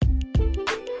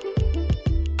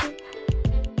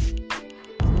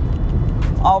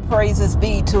All praises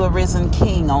be to a risen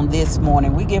King on this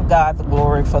morning. We give God the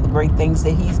glory for the great things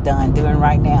that He's done, doing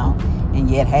right now,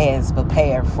 and yet has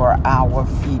prepared for our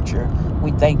future.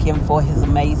 We thank Him for His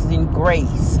amazing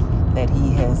grace that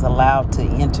He has allowed to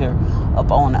enter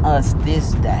upon us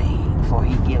this day, for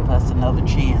He give us another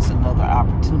chance, another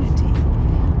opportunity,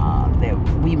 that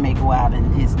we may go out in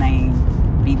His name,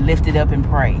 be lifted up in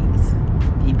praise.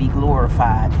 He be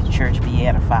glorified, the church be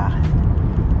edified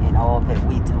in all that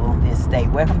we do on this day.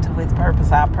 Welcome to With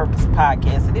Purpose, Our Purpose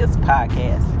podcast. It is a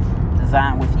podcast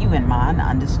designed with you in mind,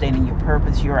 understanding your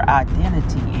purpose, your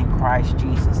identity in Christ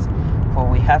Jesus. For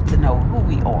we have to know who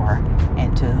we are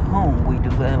and to whom we do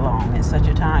belong in such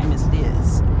a time as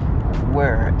this,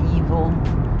 where evil,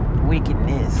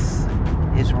 wickedness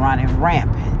is running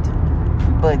rampant.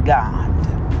 But God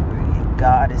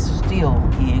is still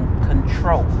in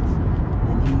control.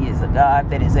 And He is a God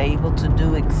that is able to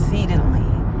do exceedingly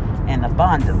and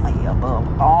abundantly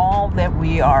above all that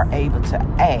we are able to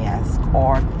ask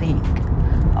or think,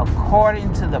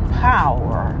 according to the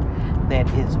power that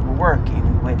is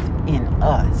working within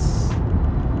us.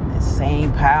 The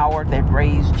same power that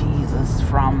raised Jesus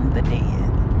from the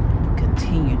dead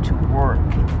continue to work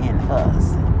in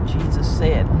us. And Jesus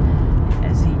said,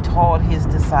 as He taught His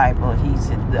disciples, He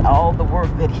said that all the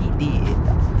work that He did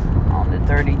on the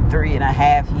 33 and a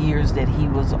half years that He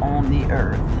was on the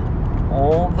earth,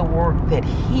 all the work that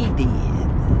He did,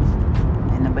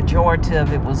 and the majority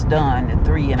of it was done in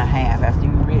 3.5. After He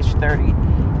reached 30,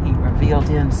 He revealed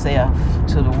Himself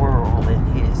to the world,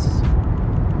 and His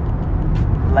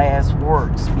last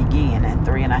works began in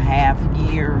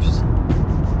 3.5 years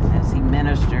as He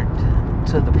ministered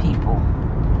to the people.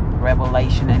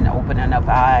 Revelation and opening up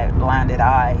blinded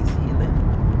eyes, healing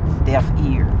deaf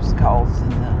ears, causing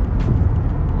the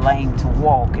lame to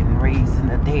walk, and raising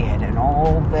the dead, and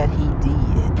all that He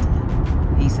did.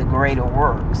 He said, greater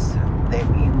works that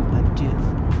you would do.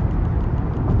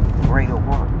 Greater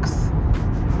works.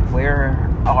 Where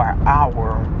are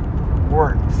our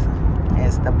works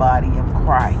as the body of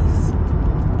Christ?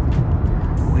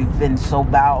 We've been so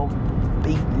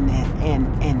beaten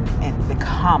and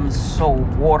become so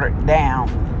watered down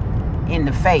in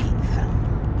the faith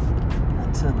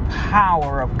until the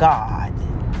power of God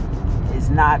is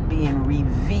not being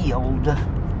revealed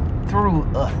through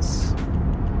us.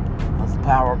 Because the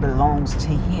power belongs to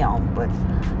Him, but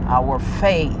our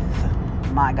faith,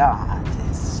 my God,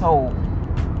 is so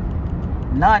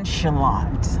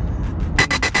nonchalant.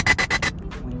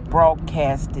 We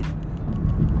broadcasted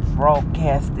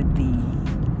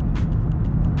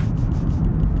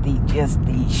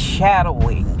the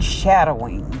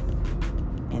shadowing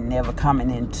and never coming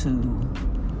into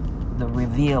the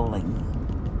revealing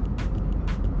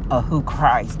of who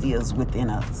Christ is within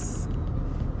us.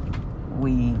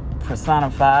 We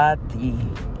personified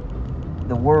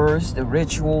the words, the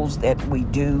rituals that we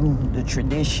do, the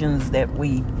traditions that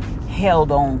we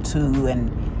held on to, and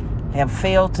have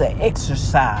failed to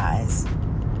exercise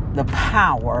the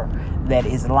power that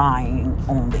is lying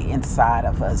on the inside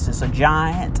of us. It's a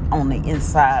giant on the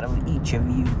inside of each of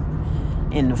you,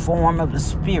 in the form of the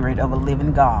Spirit of a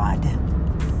living God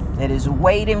that is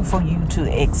waiting for you to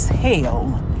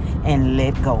exhale and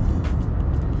let go.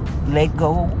 Let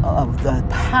go of the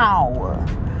power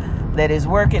that is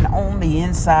working on the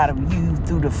inside of you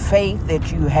through the faith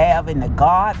that you have in the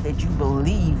God that you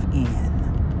believe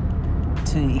in,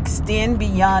 to extend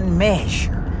beyond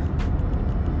measure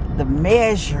the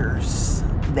measures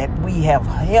that we have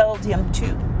held Him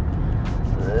to.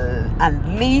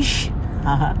 Unleash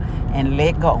and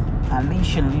let go.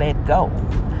 Unleash and let go.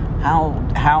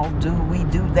 How do we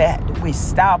do that? We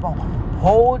stop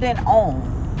holding on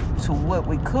to what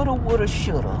we coulda, woulda,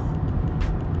 shoulda.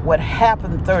 What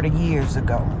happened 30 years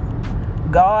ago.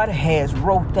 God has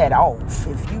wrote that off.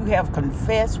 If you have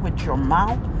confessed with your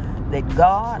mouth that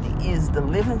God is the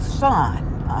living Son,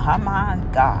 my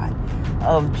God,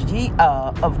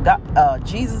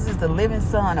 Jesus is the living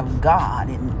Son of God,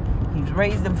 and He's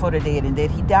raised Him for the dead, and that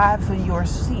He died for your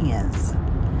sins,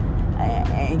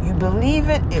 and you believe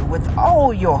it with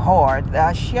all your heart,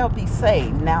 thou shalt be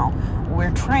saved. Now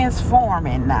we're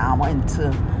transforming now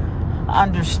into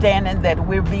understanding that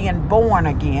we're being born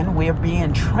again. We're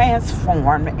being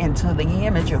transformed into the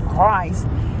image of Christ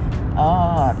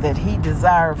that He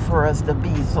desired for us to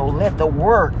be. So let the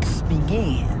works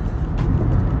begin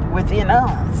within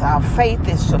us. Our faith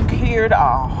is secured.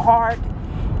 Our heart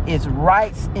is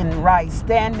in right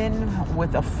standing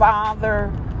with the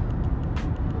Father.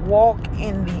 Walk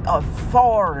in the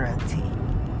authority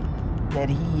that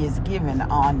He is given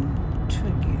unto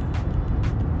you.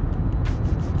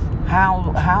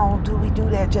 How do we do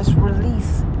that? Just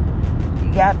release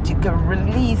You got to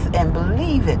release and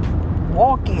believe it.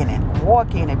 Walk in it.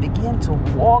 Walk in it. Begin to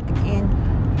walk in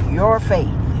your faith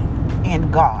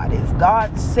in God. If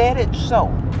God said it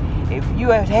so, if you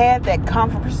have had that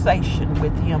conversation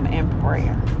with him in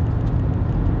prayer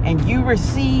and you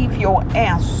receive your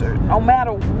answer, no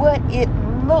matter what it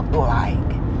looked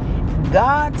like,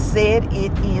 God said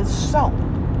it is so,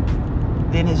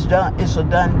 then it's done. It's a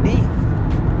done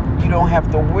deal. You don't have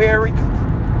to worry.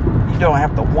 You don't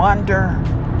have to wonder.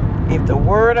 If the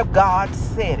word of God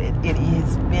said it, it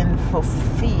has been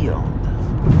fulfilled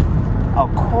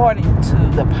according to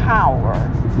the power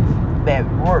that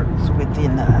works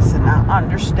within us. And I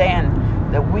understand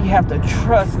that we have to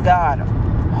trust God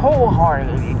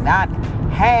wholeheartedly, not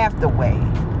half the way.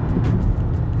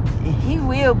 He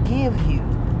will give you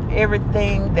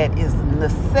everything that is a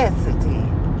necessity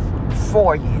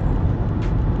for you.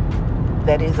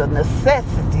 That is a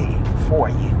necessity for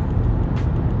you.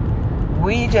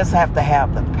 We just have to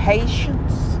have the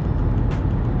patience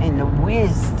and the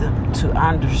wisdom to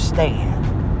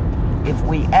understand if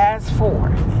we ask for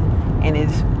it. And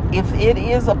if it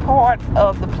is a part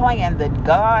of the plan that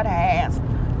God has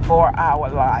for our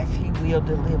life, he will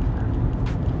deliver.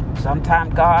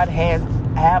 Sometimes God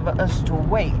have us to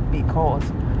wait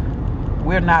because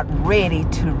we're not ready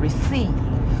to receive.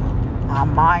 Our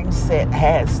mindset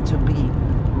has to be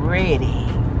ready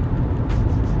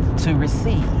to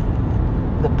receive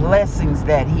the blessings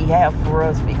that he has for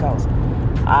us, because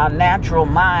our natural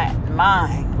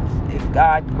mind, if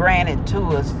God granted to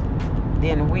us,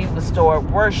 then we would start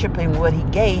worshiping what he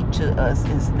gave to us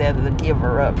instead of the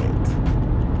giver of it.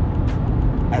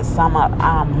 As some of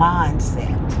our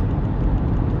mindset.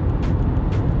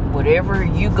 Whatever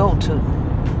you go to,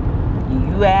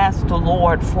 you ask the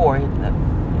Lord for it.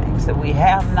 So we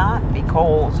have not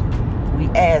because we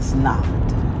ask not.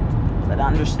 But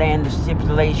understand the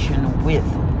stipulation with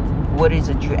what is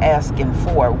it you're asking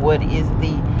for? What is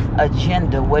the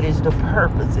agenda? What is the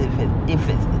purpose? If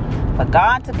it's for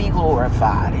God to be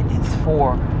glorified and it's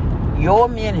for your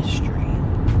ministry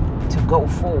to go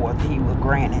forth, he will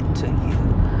grant it to you.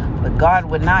 But God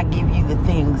would not give you the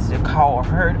things to call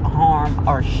hurt, harm,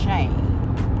 or shame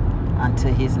unto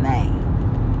his name.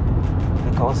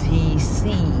 Because he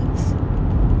sees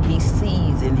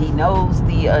and he knows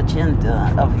the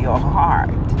agenda of your heart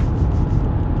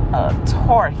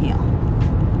toward him.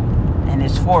 And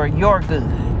it's for your good.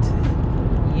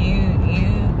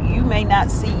 You may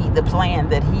not see the plan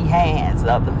that he has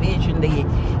or the vision that he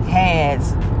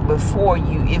has before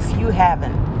you if you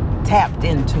haven't tapped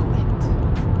into it.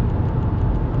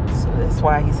 So that's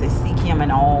why he says seek him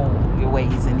in all your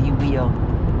ways and he will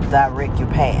direct your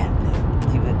path.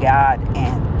 He will guide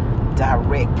and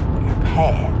direct your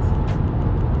path.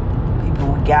 People,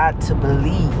 we got to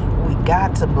believe. We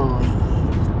got to believe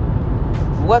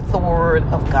what the word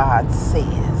of God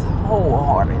says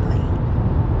wholeheartedly.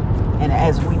 And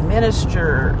as we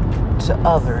minister to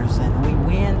others and we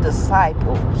win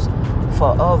disciples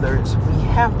for others, we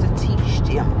have to teach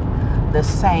them the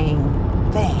same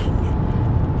thing.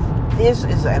 This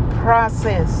is a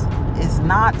process. It's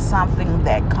not something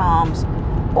that comes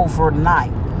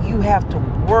overnight. You have to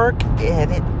work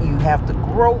at it. You have to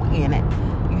grow in it.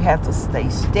 You have to stay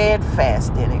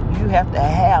steadfast in it. You have to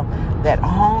have that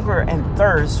hunger and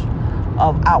thirst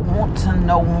of I want to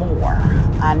know more.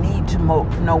 I need to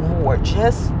know more.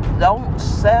 Just don't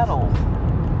settle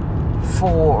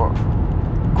for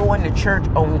going to church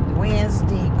on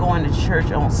Wednesday, going to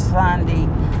church on Sunday,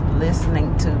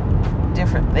 listening to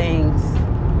different things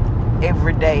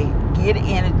every day. Get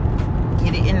in it.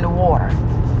 Get it in the water.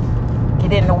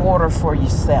 Get in the water for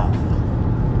yourself.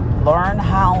 Learn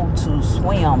how to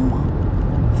swim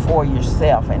for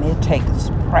yourself, and it takes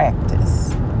practice.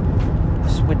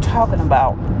 So we're talking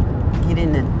about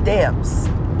getting the depths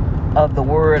of the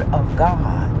Word of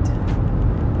God.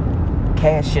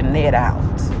 Cast your net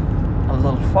out a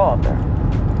little farther,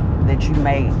 that you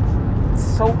may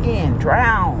soak in,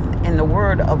 drown in the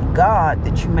Word of God,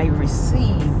 that you may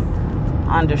receive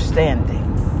understanding.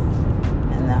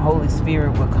 And the Holy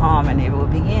Spirit will come and it will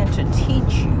begin to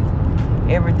teach you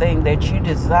everything that you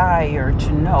desire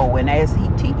to know. And as he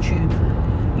teaches you,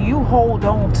 you hold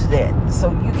on to that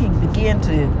so you can begin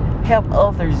to help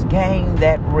others gain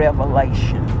that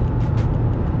revelation.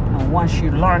 And once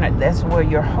you learn it, that's where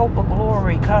your hope of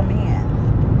glory come in.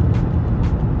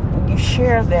 And you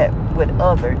share that with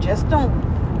others. Just don't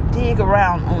dig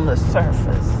around on the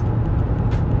surface,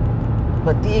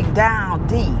 but dig down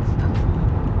deep.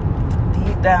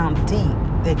 Dig down deep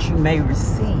that you may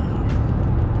receive.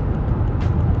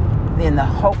 Then the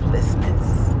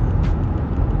hopelessness.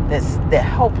 That's the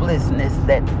hopelessness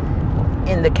that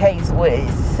in the case where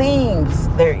it seems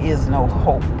there is no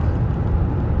hope,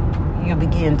 you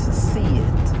begin to see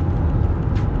it.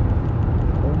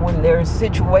 When there's a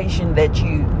situation that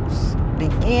you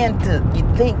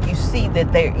think you see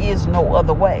that there is no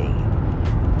other way,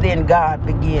 then God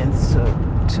begins to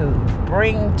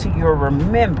bring to your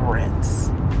remembrance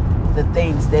the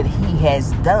things that he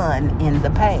has done in the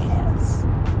past.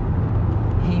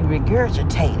 He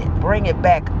regurgitated, bring it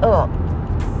back up,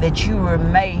 that you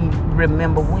may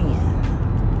remember when.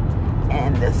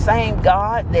 And the same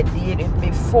God that did it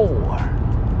before,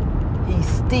 he's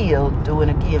still doing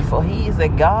it again. For he is a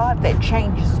God that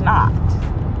changes not.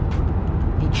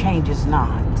 He changes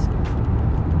not.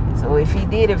 So if he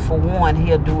did it for one,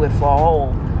 he'll do it for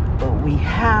all. But we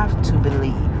have to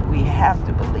believe. We have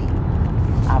to believe.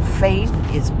 Our faith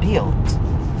is built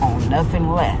on nothing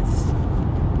less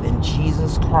than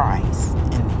Jesus Christ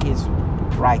and his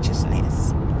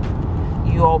righteousness.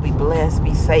 You all be blessed.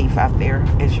 Be safe out there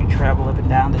as you travel up and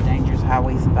down the dangerous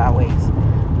highways and byways.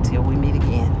 Till we meet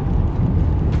again.